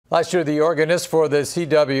Last year, the organist for the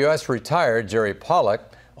CWS retired, Jerry Pollock.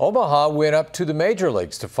 Omaha went up to the major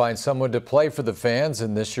leagues to find someone to play for the fans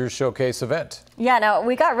in this year's showcase event. Yeah, now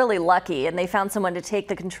we got really lucky and they found someone to take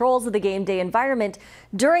the controls of the game day environment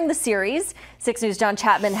during the series. 6 News' John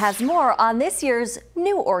Chapman has more on this year's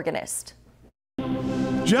new organist.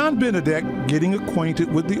 John Benedek getting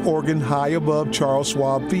acquainted with the organ high above Charles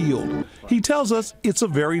Schwab Field. He tells us it's a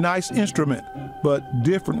very nice instrument, but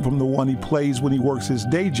different from the one he plays when he works his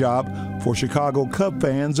day job for Chicago Cub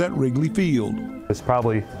fans at Wrigley Field. It's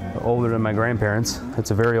probably older than my grandparents.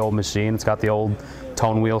 It's a very old machine. It's got the old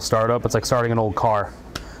tone wheel startup. It's like starting an old car.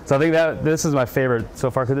 So I think that this is my favorite so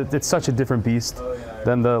far because it's such a different beast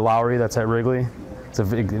than the Lowry that's at Wrigley. It's a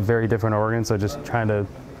very different organ, so just trying to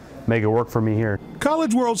make it work for me here.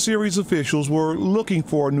 College World Series officials were looking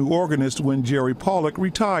for a new organist when Jerry Pollock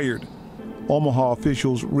retired. Omaha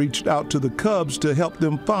officials reached out to the Cubs to help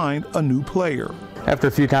them find a new player. After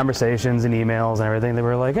a few conversations and emails and everything, they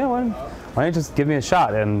were like, "Yeah, why don't you just give me a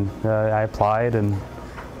shot?" And I applied, and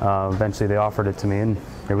eventually they offered it to me, and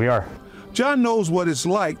here we are. John knows what it's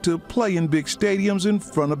like to play in big stadiums in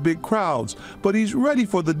front of big crowds, but he's ready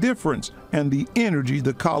for the difference and the energy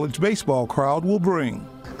the college baseball crowd will bring.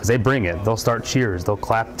 Because they bring it. They'll start cheers. They'll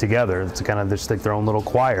clap together to kind of just like their own little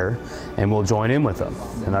choir, and we'll join in with them.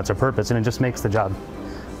 And that's our purpose, and it just makes the job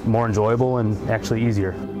more enjoyable and actually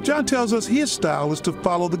easier. John tells us his style is to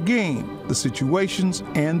follow the game, the situations,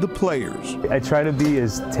 and the players. I try to be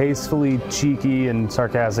as tastefully cheeky and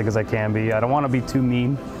sarcastic as I can be. I don't want to be too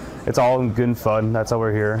mean. It's all good and fun. That's why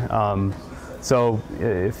we're here. So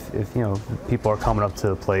if you know, people are coming up to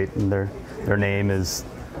the plate and their name is,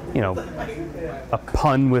 you know, a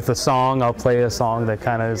pun with a song, I'll play a song that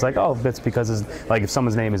kind of is like, oh, that's because it's like if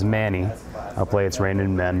someone's name is Manny, I'll play It's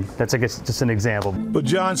Raining Men. That's, I guess, just an example. But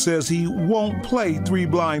John says he won't play Three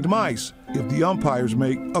Blind Mice if the umpires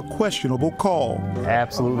make a questionable call.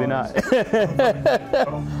 Absolutely not.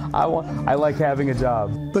 I like having a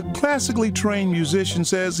job. The classically trained musician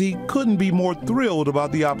says he couldn't be more thrilled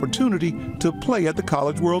about the opportunity to play at the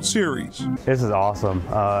College World Series. This is awesome.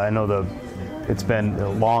 I know it's been a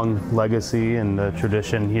long legacy and a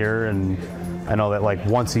tradition here, and I know that like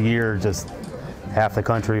once a year, just half the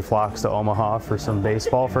country flocks to Omaha for some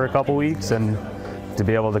baseball for a couple weeks, and to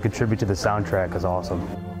be able to contribute to the soundtrack is awesome.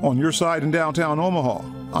 On your side in downtown Omaha,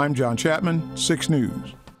 I'm John Chapman, 6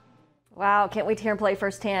 News. Wow, can't wait to hear him play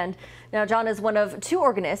firsthand. Now, John is one of 2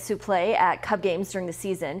 organists who play at Cub games during the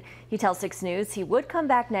season. He tells 6 News he would come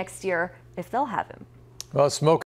back next year if they'll have him. Well, smoke